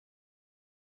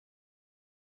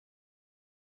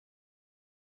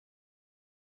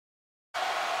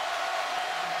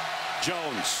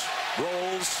Jones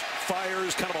rolls,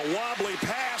 fires, kind of a wobbly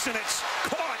pass, and it's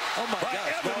caught by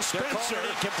Evan Spencer.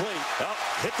 Incomplete. Oh,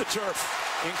 hit the turf.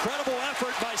 Incredible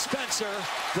effort by Spencer.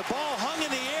 The ball hung in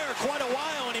the air quite a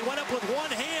while, and he went up with one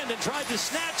hand and tried to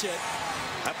snatch it.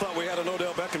 I thought we had an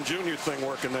Odell Beckham Jr. thing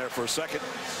working there for a second.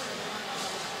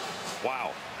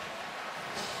 Wow.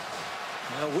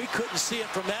 Well, we couldn't see it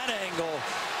from that angle.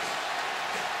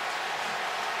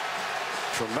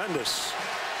 Tremendous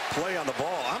play on the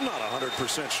ball. I'm not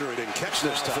 100% sure he didn't catch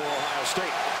this time for Ohio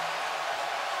State.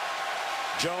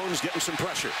 Jones getting some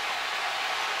pressure,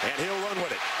 and he'll run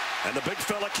with it. And the big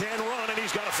fella can run, and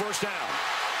he's got a first down.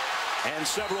 And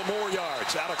several more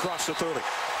yards out across the 30.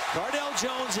 Cardale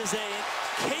Jones is a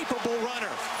capable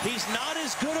runner. He's not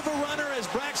as good of a runner as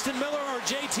Braxton Miller or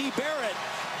J.T. Barrett,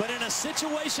 but in a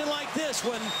situation like this,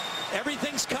 when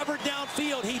everything's covered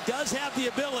downfield, he does have the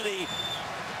ability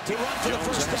to run for the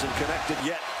first down. Jones hasn't connected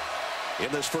yet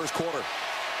in this first quarter.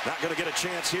 Not going to get a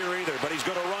chance here either, but he's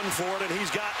going to run for it, and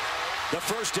he's got the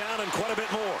first down and quite a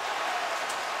bit more.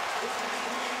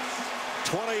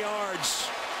 20 yards,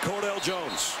 Cardale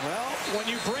Jones. Well, when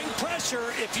you bring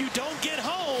pressure, if you don't get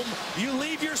home, you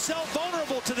leave yourself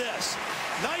vulnerable to this.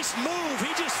 Nice move.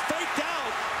 He just faked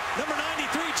out number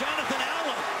 93, Jonathan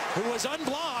Allen, who was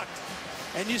unblocked.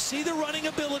 And you see the running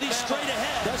ability straight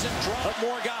ahead. Doesn't drop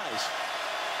more guys.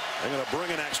 They're going to bring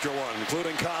an extra one,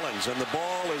 including Collins. And the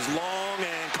ball is long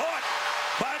and caught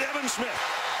by Devin Smith.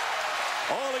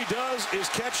 All he does is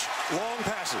catch long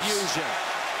passes. Fusion.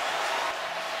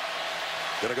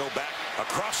 Going to go back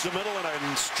across the middle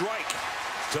and strike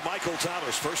to Michael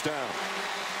Thomas. First down.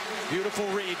 Beautiful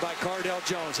read by Cardale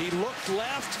Jones. He looked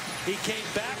left. He came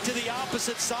back to the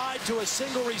opposite side to a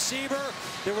single receiver.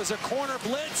 There was a corner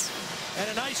blitz. And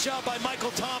a nice job by Michael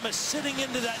Thomas sitting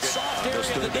into that soft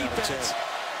area of the defense.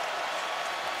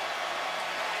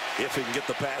 If he can get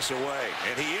the pass away.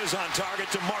 And he is on target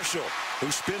to Marshall,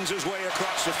 who spins his way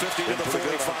across the 50 to the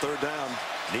 45. Third down.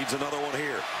 Needs another one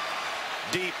here.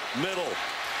 Deep middle.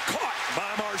 Caught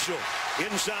by Marshall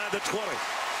inside the 20.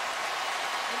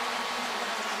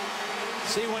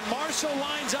 See, when Marshall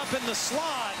lines up in the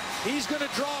slot, he's going to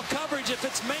draw coverage if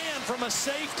it's man from a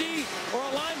safety or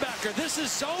a linebacker. This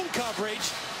is zone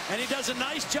coverage, and he does a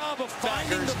nice job of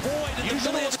finding the void. And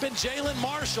usually it's been Jalen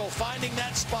Marshall finding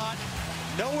that spot.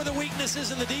 Know where the weakness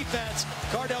is in the defense.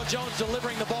 Cardale Jones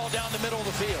delivering the ball down the middle of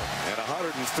the field. And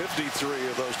 153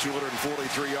 of those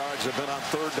 243 yards have been on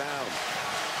third down.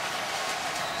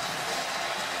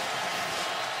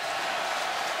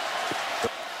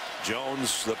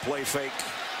 Jones, the play fake,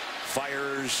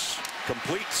 fires,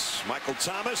 completes. Michael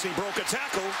Thomas, he broke a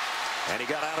tackle, and he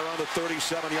got out around the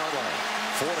 37-yard line.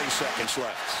 40 seconds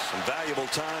left. Some valuable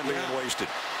time being wasted.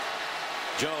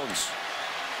 Jones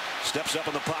steps up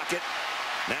in the pocket.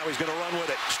 Now he's going to run with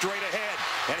it straight ahead,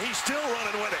 and he's still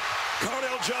running with it.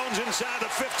 Cardale Jones inside the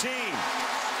 15.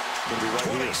 Right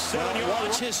 27 yards.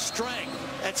 Watch his strength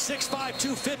at 6'5",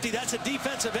 250. That's a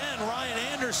defensive end, Ryan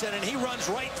Anderson, and he runs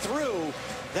right through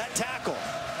that tackle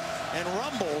and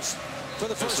rumbles for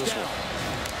the first down.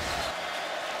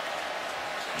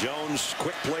 Jones,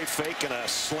 quick play fake and a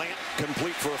slant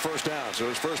complete for a first down. So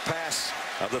his first pass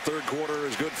of the third quarter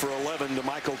is good for 11 to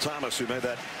Michael Thomas, who made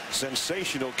that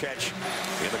sensational catch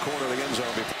in the corner of the end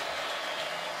zone.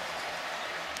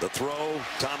 The throw,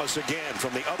 Thomas again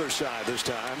from the other side this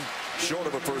time. Short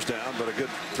of a first down, but a good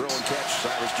throw and catch.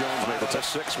 Cyrus Jones made the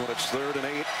test 6 when it's 3rd and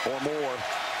 8 or more.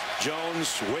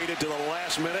 Jones waited to the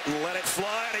last minute and let it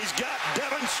fly, and he's got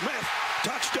Devin Smith.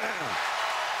 Touchdown.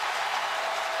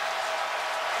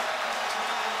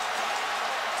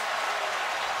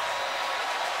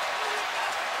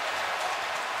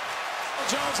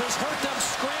 Jones has hurt them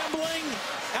scrambling.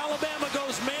 Alabama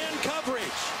goes man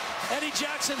coverage. Eddie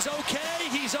Jackson's okay,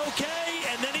 he's okay,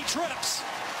 and then he trips.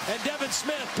 And Devin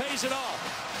Smith pays it off.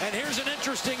 And here's an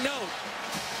interesting note.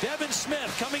 Devin Smith,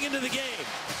 coming into the game,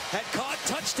 had caught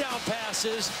touchdown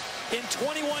passes in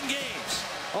 21 games.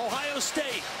 Ohio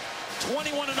State,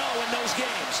 21-0 in those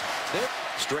games.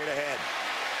 Straight ahead.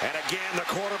 And again, the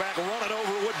quarterback running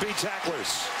over would-be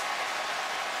tacklers.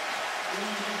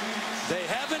 They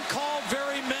haven't called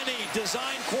very many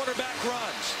design quarterback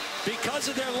runs because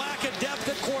of their lack of depth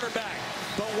at quarterback.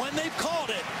 But when they've called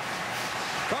it,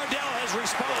 Cardale has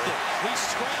responded. He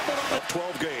scrambled on the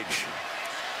 12 gauge.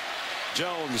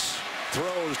 Jones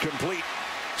throws complete.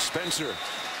 Spencer.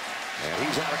 And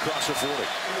he's out across the 40.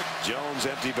 Jones,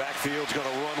 empty backfield's going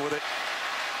to run with it.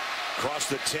 Across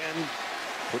the 10.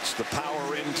 Puts the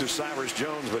power into Cyrus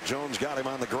Jones, but Jones got him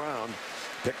on the ground.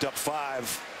 Picked up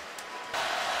 5.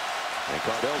 And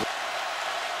Cardale.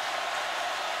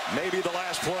 Maybe the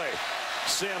last play.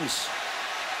 Sims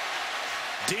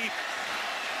Deep.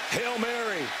 Hail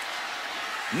Mary.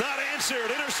 Not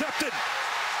answered. Intercepted.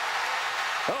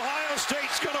 Ohio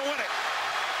State's going to win it.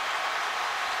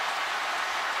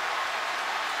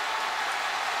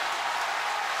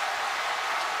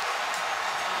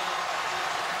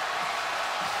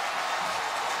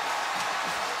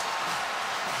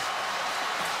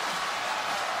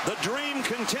 The dream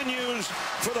continues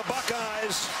for the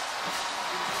Buckeyes.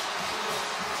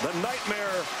 The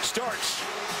nightmare starts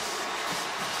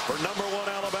for #1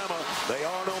 Alabama. They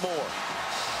are no more.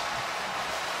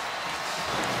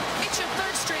 It's your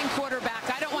third-string quarterback.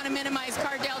 I don't want to minimize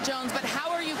Cardale Jones, but how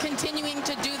are you continuing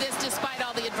to do this despite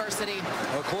all the adversity?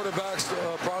 A quarterback's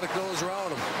product of those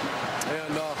around him,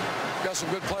 and got some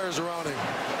good players around him.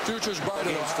 Future's bright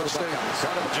in Ohio State.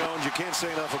 Cardale Jones, you can't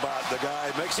say enough about the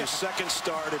guy. Makes his second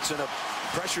start. It's in a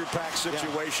pressure-packed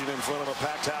situation in front of a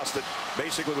packed house that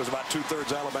basically was about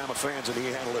 2/3 Alabama fans, and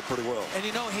he handled it pretty well. And,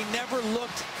 you know, he never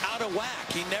looked out of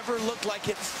whack. He never looked like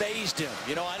it fazed him.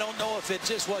 You know, I don't know if it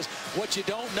just was what you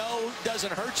don't know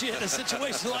doesn't hurt you in a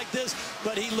situation like this,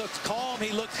 but he looked calm. He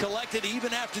looked collected.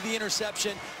 Even after the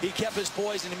interception, he kept his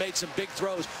poise, and he made some big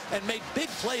throws and made big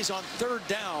plays on third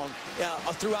down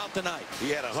throughout the night. He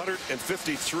had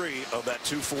 153 of that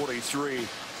 243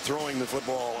 throwing the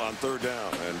football on third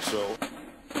down, and so